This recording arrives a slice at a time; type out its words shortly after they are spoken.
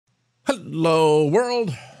Hello,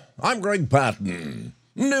 world. I'm Greg Patton.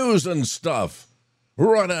 News and stuff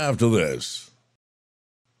right after this.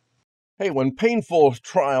 Hey, when painful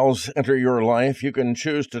trials enter your life, you can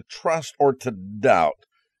choose to trust or to doubt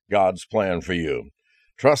God's plan for you.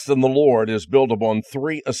 Trust in the Lord is built upon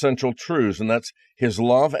three essential truths, and that's His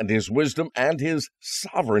love and His wisdom and His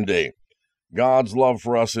sovereignty. God's love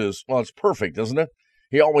for us is, well, it's perfect, isn't it?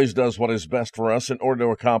 He always does what is best for us in order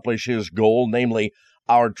to accomplish His goal, namely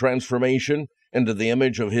our transformation into the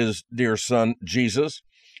image of His dear Son, Jesus.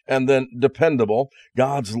 And then dependable,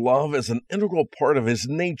 God's love is an integral part of His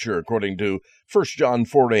nature, according to 1 John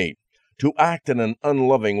 4:8. To act in an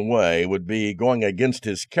unloving way would be going against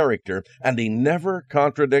His character, and He never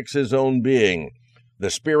contradicts His own being. The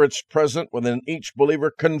Spirit's present within each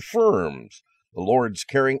believer confirms the Lord's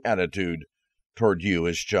caring attitude toward you,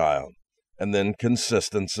 His child. And then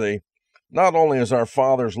consistency. Not only is our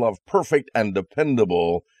Father's love perfect and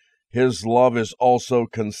dependable, His love is also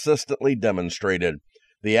consistently demonstrated.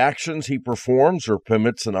 The actions He performs or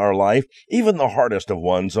permits in our life, even the hardest of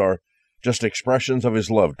ones, are just expressions of His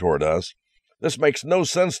love toward us. This makes no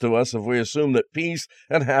sense to us if we assume that peace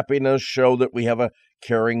and happiness show that we have a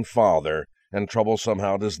caring Father, and trouble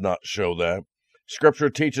somehow does not show that. Scripture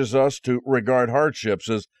teaches us to regard hardships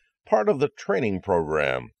as part of the training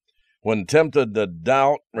program. When tempted to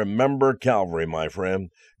doubt, remember Calvary, my friend.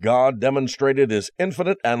 God demonstrated His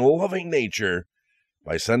infinite and loving nature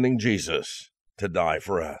by sending Jesus to die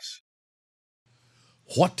for us.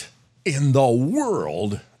 What in the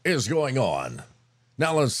world is going on?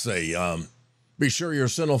 Now let's see. Be sure your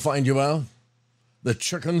sin will find you out. The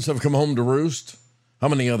chickens have come home to roost. How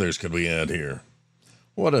many others could we add here?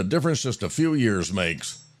 What a difference just a few years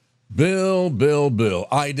makes. Bill.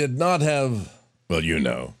 I did not have, well, you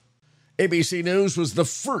know. ABC News was the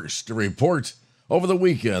first to report over the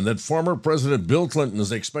weekend that former President Bill Clinton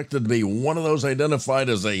is expected to be one of those identified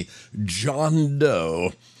as a John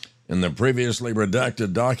Doe in the previously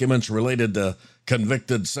redacted documents related to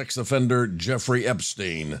convicted sex offender Jeffrey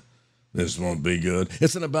Epstein. This won't be good.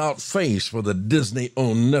 It's an about-face for the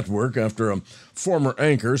Disney-owned network after a former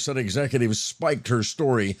anchor said executives spiked her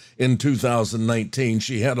story in 2019.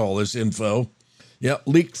 She had all this info. Yeah,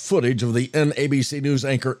 leaked footage of the NBC News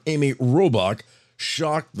anchor Amy Robach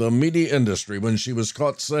shocked the media industry when she was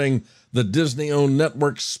caught saying the Disney-owned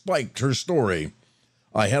network spiked her story.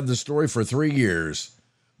 I had the story for 3 years.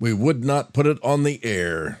 We would not put it on the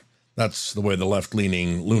air. That's the way the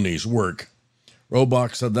left-leaning loonies work.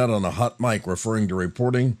 Robach said that on a hot mic, referring to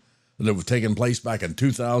reporting that it had taken place back in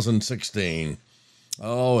 2016.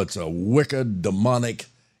 Oh, it's a wicked, demonic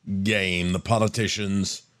game the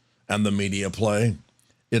politicians and the media play.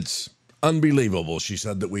 It's unbelievable, she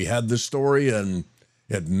said, that we had this story and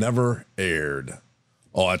it never aired.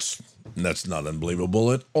 Oh, that's not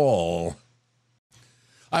unbelievable at all.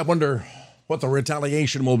 I wonder what the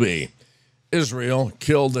retaliation will be. Israel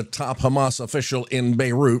killed the top Hamas official in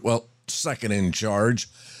Beirut, well, second in charge,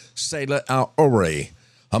 Salah al-Ori.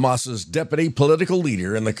 Hamas's deputy political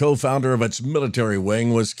leader and the co-founder of its military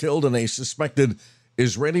wing was killed in a suspected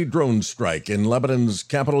Israeli drone strike in Lebanon's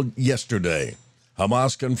capital yesterday.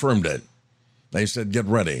 Hamas confirmed it. They said, get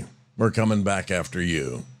ready. We're coming back after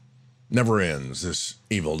you. Never ends, this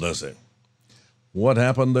evil, does it? What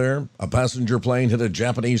happened there? A passenger plane hit a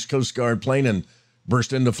Japanese Coast Guard plane and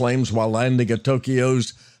burst into flames while landing at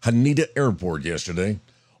Tokyo's Haneda Airport yesterday.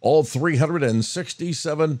 All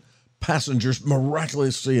 367 passengers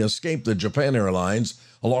miraculously escaped the Japan Airlines,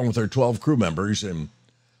 along with their 12 crew members, and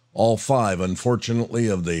all 5, unfortunately,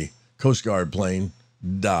 of the Coast Guard plane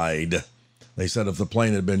died. They said if the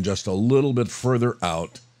plane had been just a little bit further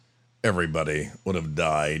out, everybody would have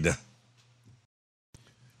died.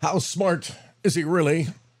 How smart is he really?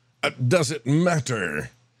 Does it matter?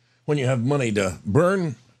 When you have money to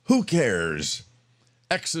burn, who cares?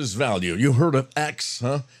 X's value. You heard of X,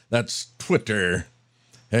 huh? That's Twitter.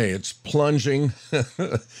 Hey, it's plunging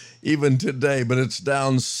even today, but it's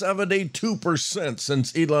down 72%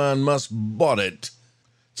 since Elon Musk bought it.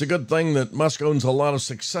 It's a good thing that Musk owns a lot of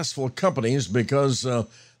successful companies because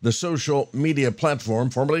the social media platform,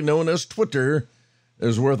 formerly known as Twitter,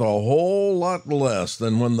 is worth a whole lot less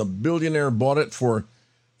than when the billionaire bought it for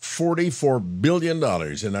 $44 billion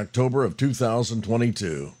in October of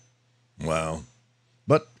 2022. Wow.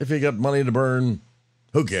 But if you got money to burn,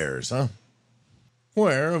 who cares, huh?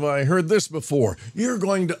 Where have I heard this before? You're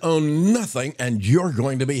going to own nothing and you're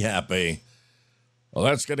going to be happy. Well,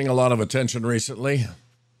 that's getting a lot of attention recently,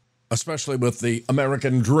 especially with the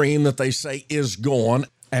American dream that they say is gone.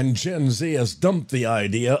 And Gen Z has dumped the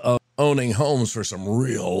idea of owning homes for some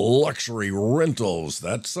real luxury rentals.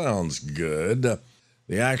 That sounds good.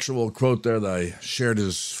 The actual quote there that I shared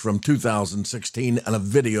is from 2016 and a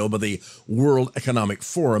video by the World Economic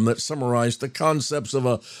Forum that summarized the concepts of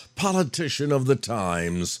a politician of the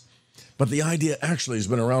times. But the idea actually has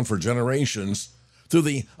been around for generations through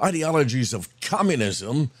the ideologies of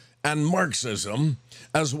communism and Marxism,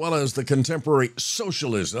 as well as the contemporary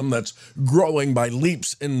socialism that's growing by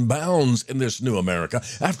leaps and bounds in this new America.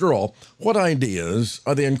 After all, what ideas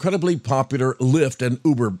are the incredibly popular Lyft and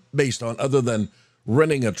Uber based on other than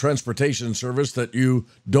renting a transportation service that you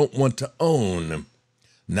don't want to own?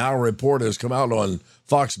 Now a report has come out on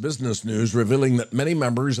Fox Business News revealing that many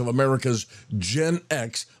members of America's Gen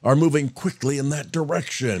X are moving quickly in that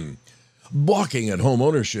direction, balking at home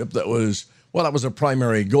ownership that was a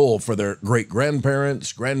primary goal for their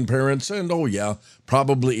great-grandparents, grandparents, and,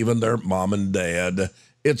 probably even their mom and dad.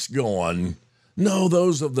 It's gone. No,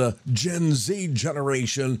 those of the Gen Z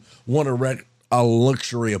generation want to rent a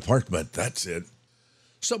luxury apartment. That's it.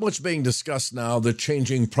 So much being discussed now, the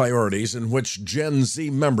changing priorities in which Gen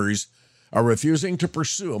Z members are refusing to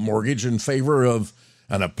pursue a mortgage in favor of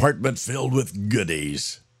an apartment filled with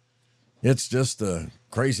goodies. It's just a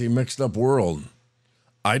crazy mixed-up world.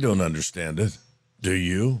 I don't understand it. Do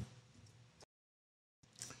you?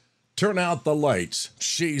 Turn out the lights.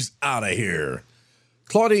 She's out of here.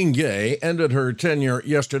 Claudine Gay ended her tenure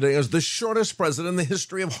yesterday as the shortest president in the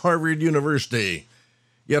history of Harvard University.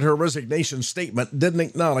 Yet her resignation statement didn't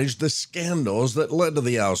acknowledge the scandals that led to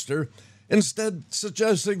the ouster, instead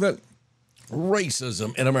suggesting that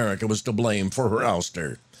racism in America was to blame for her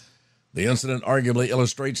ouster. The incident arguably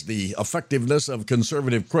illustrates the effectiveness of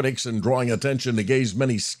conservative critics in drawing attention to Gay's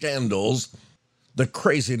many scandals. The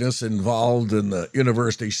craziness involved in the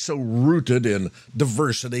university so rooted in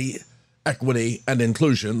diversity, equity, and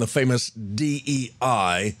inclusion, the famous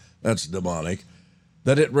DEI, that's demonic,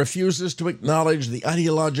 that it refuses to acknowledge the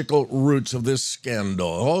ideological roots of this scandal.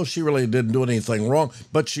 Oh, she really didn't do anything wrong,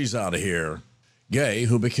 but she's out of here. Gay,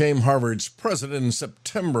 who became Harvard's president in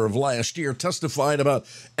September of last year, testified about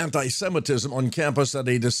anti-Semitism on campus at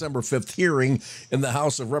a December 5th hearing in the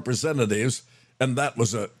House of Representatives, and that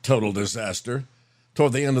was a total disaster.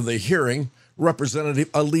 Toward the end of the hearing, Representative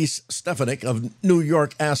Elise Stefanik of New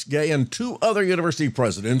York asked Gay and two other university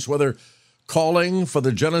presidents whether calling for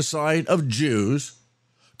the genocide of Jews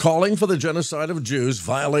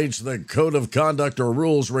violates the code of conduct or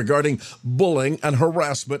rules regarding bullying and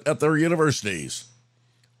harassment at their universities.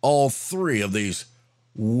 All three of these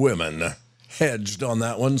women hedged on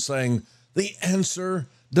that one, saying the answer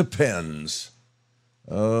depends.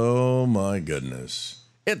 Oh, my goodness.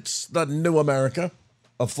 It's the new America,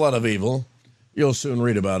 a flood of evil. You'll soon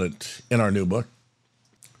read about it in our new book.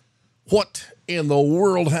 What in the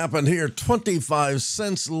world happened here? 25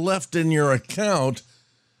 cents left in your account.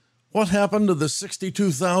 What happened to the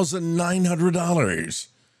 $62,900?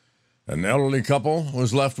 An elderly couple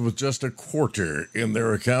was left with just a quarter in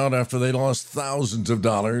their account after they lost thousands of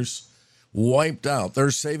dollars. Wiped out.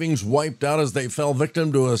 Their savings wiped out as they fell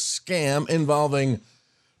victim to a scam involving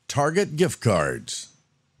Target gift cards.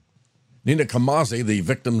 Nina Kamazi, the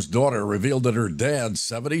victim's daughter, revealed that her dad,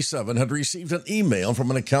 77, had received an email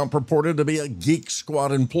from an account purported to be a Geek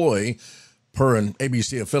Squad employee, per an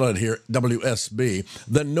ABC affiliate here, WSB.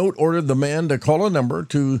 The note ordered the man to call a number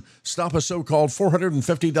to stop a so-called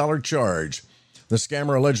 $450 charge. The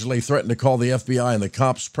scammer allegedly threatened to call the FBI and the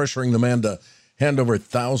cops, pressuring the man to hand over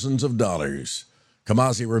thousands of dollars.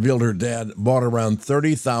 Kamazi revealed her dad bought around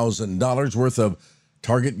 $30,000 worth of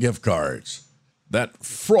Target gift cards. That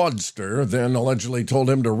fraudster then allegedly told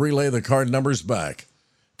him to relay the card numbers back.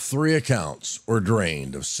 3 accounts were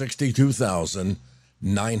drained of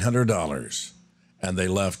 $62,900, and they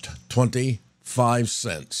left 25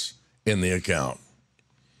 cents in the account.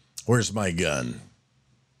 Where's my gun?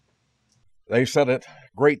 They said it.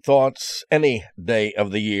 Great thoughts any day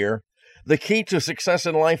of the year. The key to success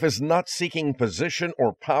in life is not seeking position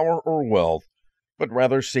or power or wealth, but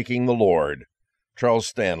rather seeking the Lord. Charles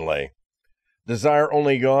Stanley. Desire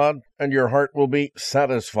only God, and your heart will be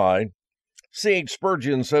satisfied. C.H.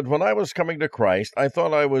 Spurgeon said, when I was coming to Christ, I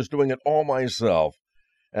thought I was doing it all myself.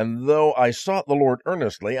 And though I sought the Lord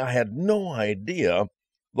earnestly, I had no idea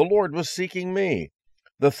the Lord was seeking me.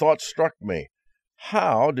 The thought struck me,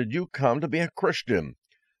 how did you come to be a Christian?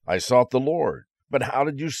 I sought the Lord, but how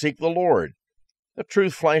did you seek the Lord? The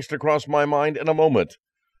truth flashed across my mind in a moment.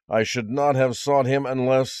 I should not have sought him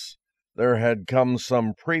unless there had come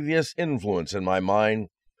some previous influence in my mind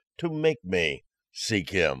to make me seek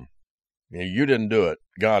him. You didn't do it.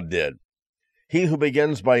 God did. He who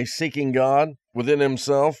begins by seeking God within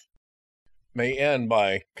himself may end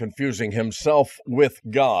by confusing himself with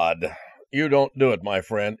God. you don't do it, my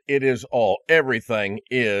friend. It is all. Everything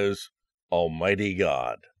is Almighty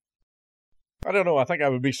God. I don't know. I think I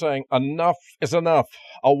would be saying enough is enough.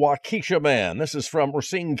 A Waukesha man. This is from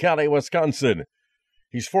Racine County, Wisconsin.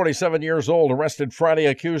 He's 47 years old, arrested Friday,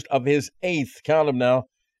 accused of his count them now,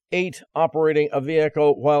 8 operating a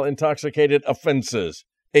vehicle while intoxicated offenses.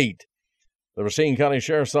 8. The Racine County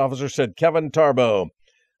Sheriff's Officer said Kevin Tarbo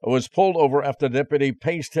was pulled over after the deputy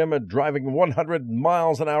paced him at driving 100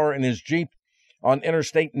 miles an hour in his Jeep on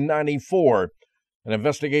Interstate 94. An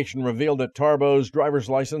investigation revealed that Tarbo's driver's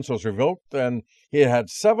license was revoked and he had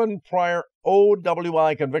 7 prior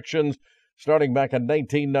OWI convictions starting back in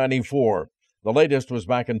 1994. The latest was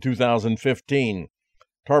back in 2015.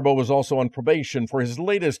 Tarbo was also on probation for his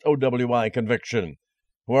latest OWI conviction.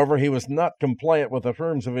 However, he was not compliant with the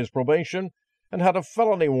terms of his probation and had a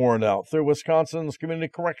felony warrant out through Wisconsin's Community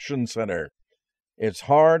Correction Center. It's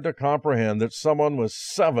hard to comprehend that someone with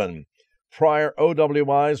 7 prior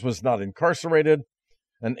OWIs was not incarcerated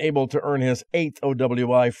and able to earn his 8th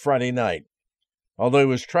OWI Friday night. Although he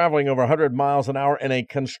was traveling over 100 miles an hour in a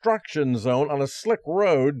construction zone on a slick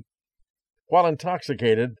road while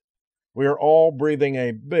intoxicated, we are all breathing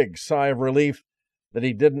a big sigh of relief that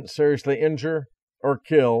he didn't seriously injure or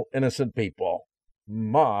kill innocent people.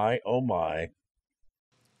 My, oh my.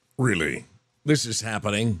 Really? This is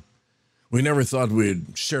happening? We never thought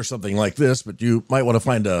we'd share something like this, but you might want to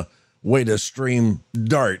find a way to stream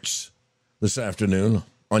darts this afternoon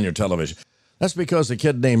on your television. That's because a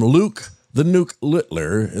kid named Luke the Nuke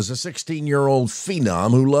Littler is a 16-year-old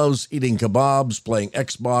phenom who loves eating kebabs, playing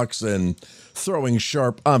Xbox, and throwing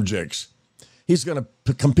sharp objects. He's going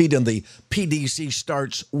to compete in the PDC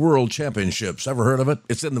Starts World Championships. Ever heard of it?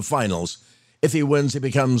 It's in the finals. If he wins, he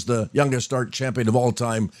becomes the youngest dart champion of all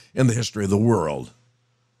time in the history of the world.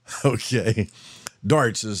 Okay.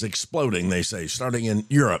 Darts is exploding, they say, starting in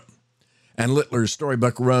Europe. And Littler's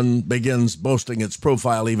storybook run begins boasting its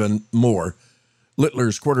profile even more.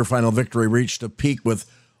 Littler's quarterfinal victory reached a peak with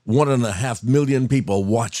 1.5 million people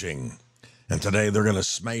watching. And today they're going to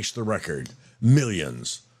smash the record.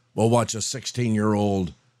 Millions will watch a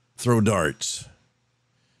 16-year-old throw darts.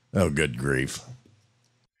 Oh, good grief.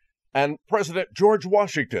 And President George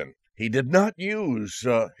Washington, he did not use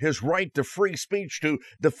his right to free speech to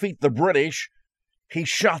defeat the British. He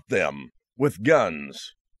shot them with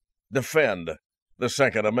guns. Defend the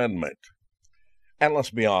Second Amendment. And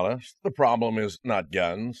let's be honest, the problem is not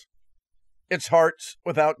guns. It's hearts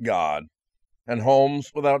without God, and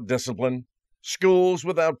homes without discipline, schools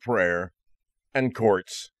without prayer, and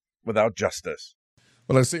courts without justice.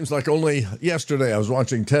 Well, it seems like only yesterday I was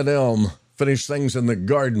watching Ted Elm finish things in the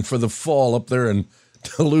garden for the fall up there in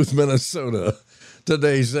Duluth, Minnesota.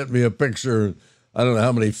 Today he sent me a picture. I don't know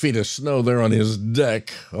how many feet of snow there on his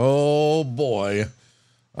deck. Oh, boy.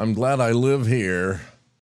 I'm glad I live here.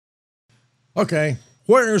 Okay,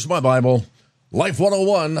 where's my Bible? Life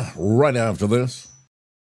 101, right after this.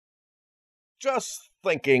 Just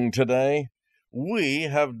thinking today, we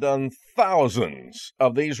have done thousands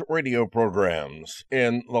of these radio programs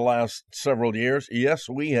in the last several years. Yes,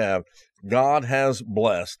 we have. God has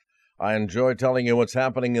blessed. I enjoy telling you what's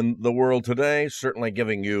happening in the world today, certainly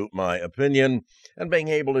giving you my opinion, and being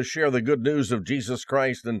able to share the good news of Jesus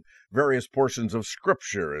Christ and various portions of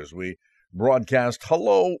Scripture as we broadcast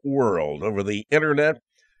Hello World over the internet,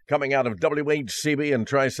 coming out of WHCB in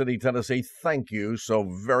Tri-City, Tennessee. Thank you so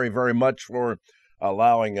very, very much for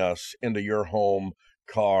allowing us into your home,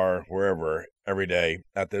 car, wherever, every day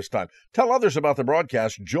at this time. Tell others about the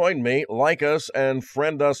broadcast. Join me, like us, and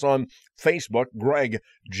friend us on Facebook, Greg,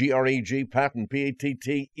 G-R-E-G, Patton,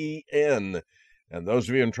 P-A-T-T-E-N. And those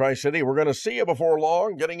of you in Tri-City, we're going to see you before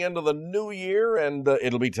long, getting into the new year, and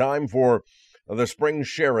it'll be time for the Spring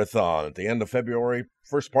Share-a-thon at the end of February,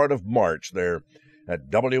 first part of March there at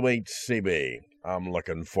WHCB. I'm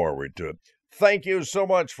looking forward to it. Thank you so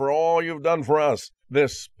much for all you've done for us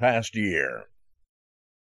this past year.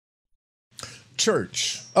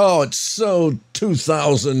 Church. Oh, it's so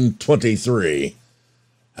 2023.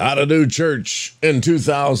 How to do church in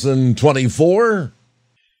 2024?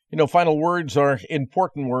 You know, final words are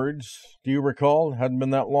important words. Do you recall? It hadn't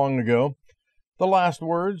been that long ago. The last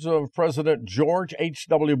words of President George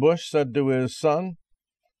H.W. Bush said to his son,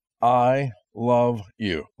 I love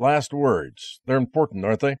you. Last words. They're important,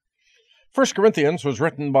 aren't they? 1 Corinthians was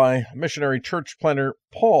written by missionary church planter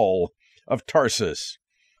Paul of Tarsus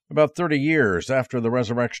about 30 years after the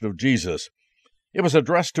resurrection of Jesus. It was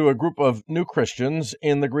addressed to a group of new Christians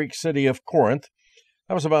in the Greek city of Corinth.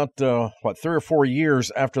 That was about, 3 or 4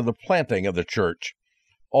 years after the planting of the church.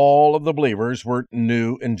 All of the believers were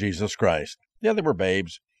new in Jesus Christ. Yeah, they were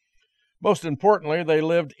babes. Most importantly, they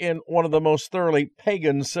lived in one of the most thoroughly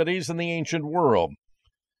pagan cities in the ancient world.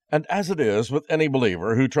 And as it is with any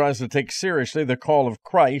believer who tries to take seriously the call of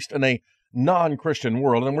Christ in a non-Christian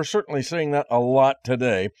world, and we're certainly seeing that a lot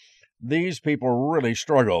today, these people really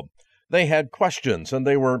struggled. They had questions, and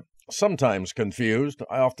they were sometimes confused.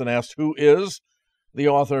 I often asked, who is the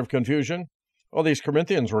author of confusion? Well, these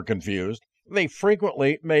Corinthians were confused. They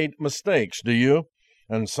frequently made mistakes, do you?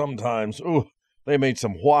 And sometimes, they made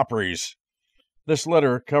some whopperies. This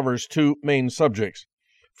letter covers two main subjects.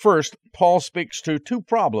 First, Paul speaks to two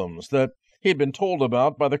problems that he had been told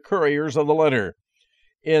about by the couriers of the letter.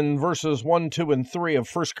 In verses 1, 2, and 3 of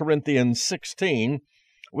 1 Corinthians 16,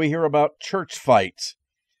 we hear about church fights.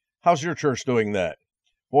 How's your church doing that?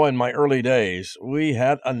 Boy, in my early days, we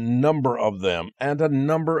had a number of them, and a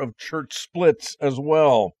number of church splits as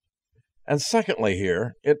well. And secondly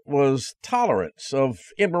here, it was tolerance of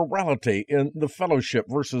immorality in the fellowship,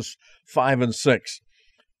 verses 5 and 6.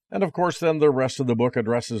 And of course, then the rest of the book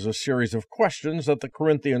addresses a series of questions that the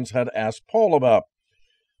Corinthians had asked Paul about.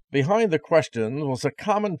 Behind the questions was a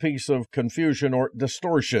common piece of confusion or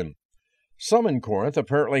distortion. Some in Corinth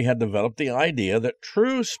apparently had developed the idea that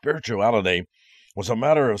true spirituality was a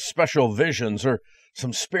matter of special visions or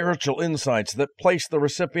some spiritual insights that placed the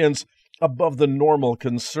recipients above the normal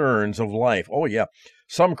concerns of life. Oh, yeah.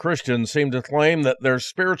 Some Christians seem to claim that their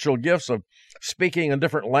spiritual gifts of speaking in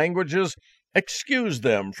different languages excuse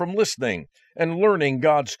them from listening and learning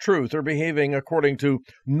God's truth or behaving according to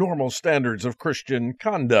normal standards of Christian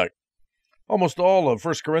conduct. Almost all of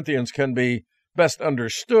 1 Corinthians can be best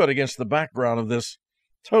understood against the background of this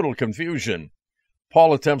total confusion.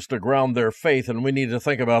 Paul attempts to ground their faith, and we need to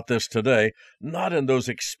think about this today, not in those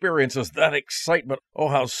experiences, that excitement. Oh,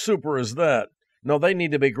 how super is that? No, they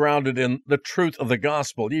need to be grounded in the truth of the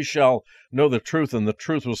gospel. Ye shall know the truth, and the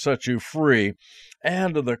truth will set you free,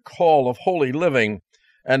 and the call of holy living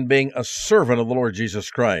and being a servant of the Lord Jesus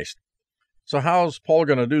Christ. So how's Paul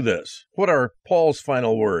going to do this? What are Paul's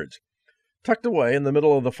final words? Tucked away in the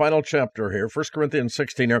middle of the final chapter here, 1 Corinthians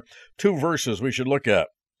 16, are two verses we should look at.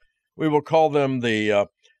 We will call them the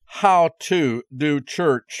how to do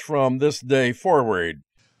church from this day forward.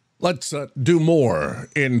 Let's do more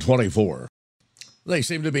in 24. They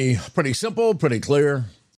seem to be pretty simple, pretty clear.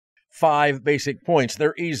 5 basic points.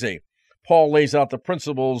 They're easy. Paul lays out the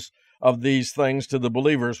principles of these things to the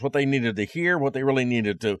believers, what they needed to hear, what they really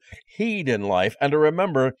needed to heed in life, and to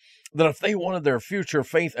remember that if they wanted their future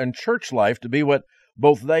faith and church life to be what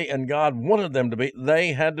both they and God wanted them to be,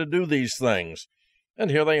 they had to do these things. And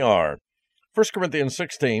here they are. 1 Corinthians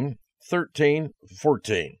 16, 13,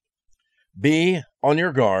 14. Be on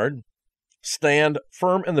your guard, stand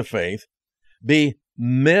firm in the faith, be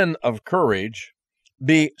men of courage,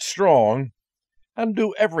 be strong, and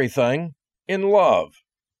do everything in love.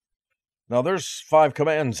 Now, there's 5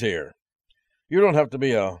 commands here. You don't have to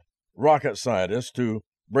be a rocket scientist to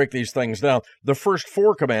break these things down. The first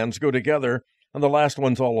 4 commands go together, and the last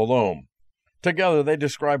one's all alone. Together, they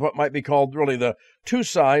describe what might be called really the two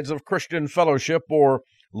sides of Christian fellowship or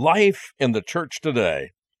life in the church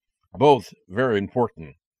today. Both very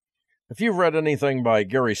important. If you've read anything by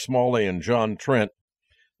Gary Smalley and John Trent,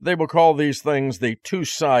 they will call these things the two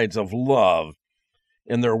sides of love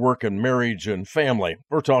in their work in marriage and family.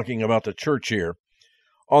 We're talking about the church here.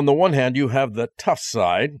 On the one hand, you have the tough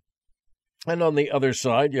side, and on the other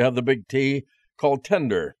side, you have the big T called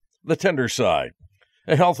tender, the tender side.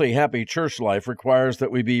 A healthy, happy church life requires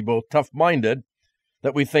that we be both tough-minded,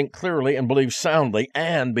 that we think clearly and believe soundly,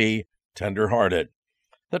 and be tender-hearted,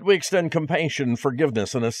 that we extend compassion,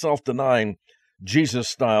 forgiveness, and a self-denying,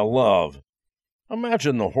 Jesus-style love.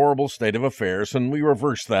 Imagine the horrible state of affairs when we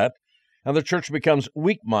reverse that, and the church becomes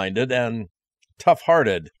weak-minded and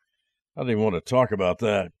tough-hearted. I don't even want to talk about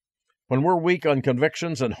that. When we're weak on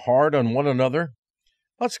convictions and hard on one another,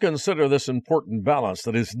 let's consider this important balance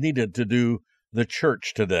that is needed to do the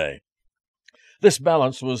church today. This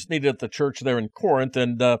balance was needed at the church there in Corinth,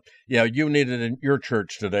 and you need it in your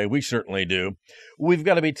church today. We certainly do. We've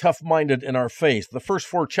got to be tough-minded in our faith. The first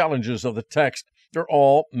 4 challenges of the text are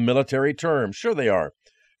all military terms. Sure they are.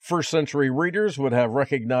 First-century readers would have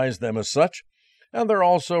recognized them as such, and they're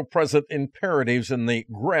also present imperatives in the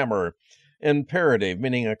grammar. Imperative,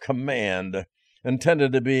 meaning a command,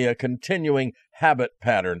 intended to be a continuing habit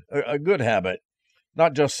pattern, a good habit.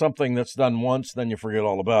 Not just something that's done once, then you forget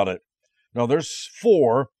all about it. Now, there's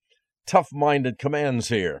 4 tough-minded commands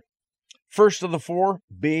here. First of the 4,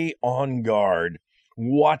 be on guard.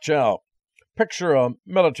 Watch out. Picture a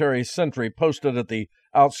military sentry posted at the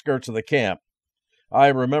outskirts of the camp. I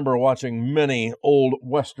remember watching many old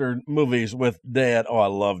Western movies with Dad. Oh, I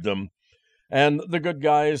loved them. And the good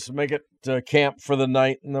guys make it to camp for the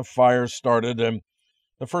night, and the fire's started. And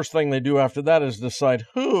the first thing they do after that is decide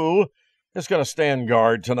who is going to stand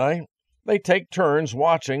guard tonight. They take turns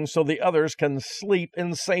watching so the others can sleep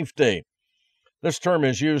in safety. This term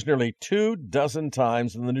is used nearly 24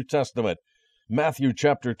 times in the New Testament. Matthew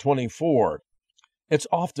chapter 24. It's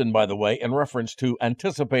often, by the way, in reference to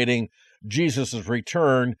anticipating Jesus'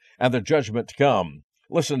 return and the judgment to come.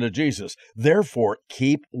 Listen to Jesus. Therefore,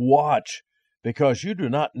 keep watch, because you do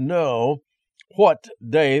not know what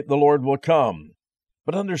day the Lord will come.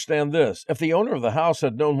 But understand this, if the owner of the house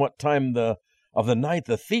had known what time of the night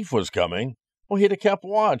the thief was coming, well, he'd have kept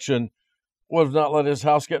watch and would have not let his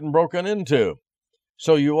house get broken into.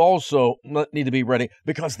 So you also need to be ready,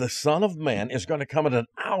 because the Son of Man is going to come at an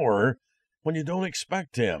hour when you don't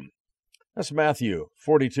expect him. That's Matthew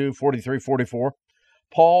 42, 43, 44.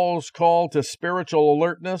 Paul's call to spiritual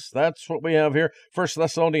alertness, that's what we have here. 1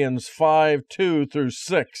 Thessalonians 5, 2 through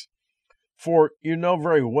 6. For you know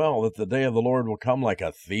very well that the day of the Lord will come like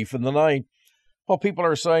a thief in the night. While people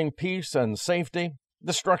are saying peace and safety,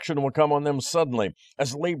 destruction will come on them suddenly,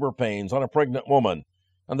 as labor pains on a pregnant woman,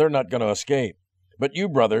 and they're not going to escape. But you,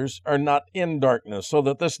 brothers, are not in darkness, so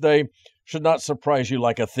that this day should not surprise you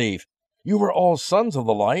like a thief. You are all sons of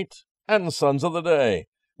the light and sons of the day.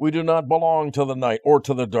 We do not belong to the night or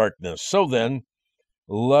to the darkness. So then,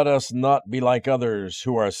 let us not be like others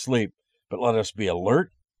who are asleep, but let us be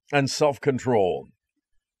alert and self-controlled.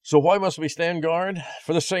 So why must we stand guard?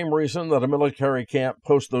 For the same reason that a military camp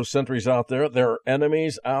posts those sentries out there. There are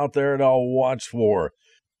enemies out there to watch for.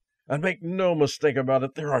 And make no mistake about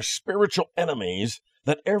it, there are spiritual enemies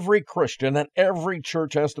that every Christian and every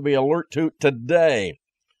church has to be alert to today.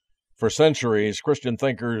 For centuries, Christian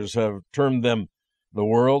thinkers have termed them the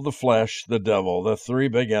world, the flesh, the devil, the three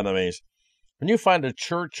big enemies. When you find a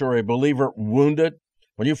church or a believer wounded,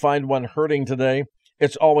 when you find one hurting today,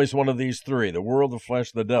 it's always one of these three, the world, the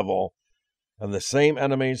flesh, the devil. And the same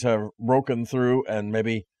enemies have broken through and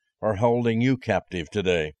maybe are holding you captive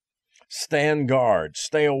today. Stand guard,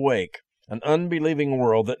 stay awake. An unbelieving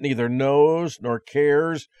world that neither knows nor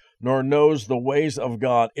cares nor knows the ways of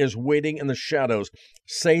God is waiting in the shadows.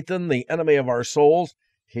 Satan, the enemy of our souls,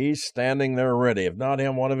 he's standing there ready, if not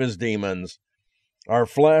him, one of his demons. Our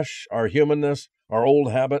flesh, our humanness, our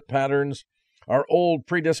old habit patterns, our old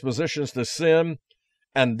predispositions to sin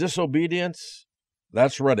and disobedience,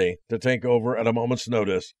 that's ready to take over at a moment's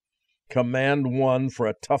notice. Command one for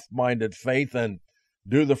a tough-minded faith and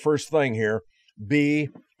do the first thing here. Be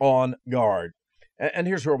on guard. And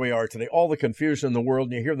here's where we are today. All the confusion in the world,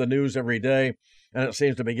 and you hear the news every day, and it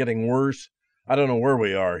seems to be getting worse. I don't know where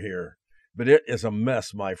we are here, but it is a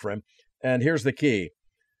mess, my friend. And here's the key.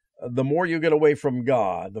 The more you get away from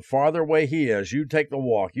God, the farther away he is, you take the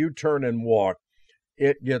walk, you turn and walk,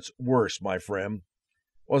 it gets worse, my friend.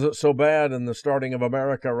 Was it so bad in the starting of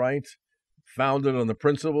America, right? Founded on the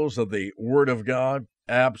principles of the Word of God?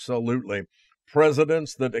 Absolutely.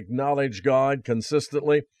 Presidents that acknowledge God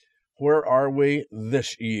consistently. Where are we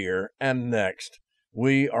this year and next?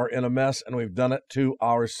 We are in a mess, and we've done it to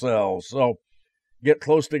ourselves. So get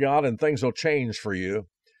close to God, and things will change for you.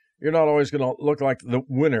 You're not always going to look like the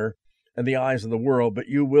winner in the eyes of the world, but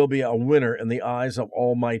you will be a winner in the eyes of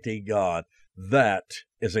Almighty God. That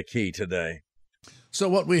is a key today. So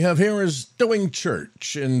what we have here is doing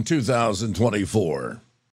church in 2024.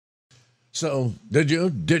 So did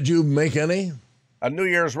you make any? A New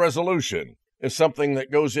Year's resolution is something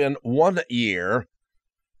that goes in one year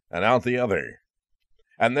and out the other.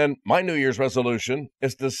 And then my New Year's resolution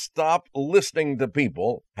is to stop listening to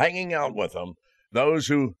people, hanging out with them, those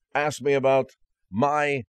who ask me about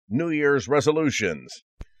my New Year's resolutions.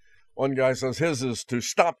 One guy says his is to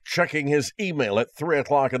stop checking his email at 3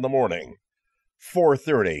 o'clock in the morning.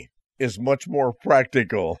 4:30 is much more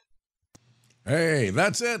practical. Hey,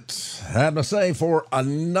 that's it. Had to say for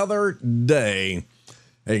another day.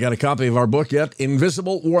 Hey, you got a copy of our book yet?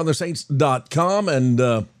 InvisibleWarOfTheSaints.com. And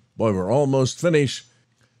boy, we're almost finished.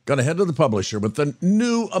 Going to head to the publisher with the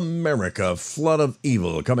New America Flood of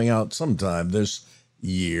Evil coming out sometime this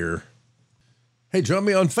year. Hey, join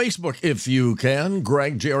me on Facebook if you can.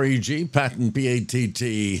 Greg, G-R-E-G, Patton,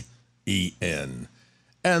 P-A-T-T-E-N.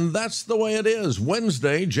 And that's the way it is.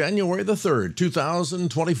 Wednesday, January the 3rd,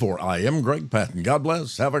 2024. I am Greg Patton. God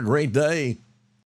bless. Have a great day.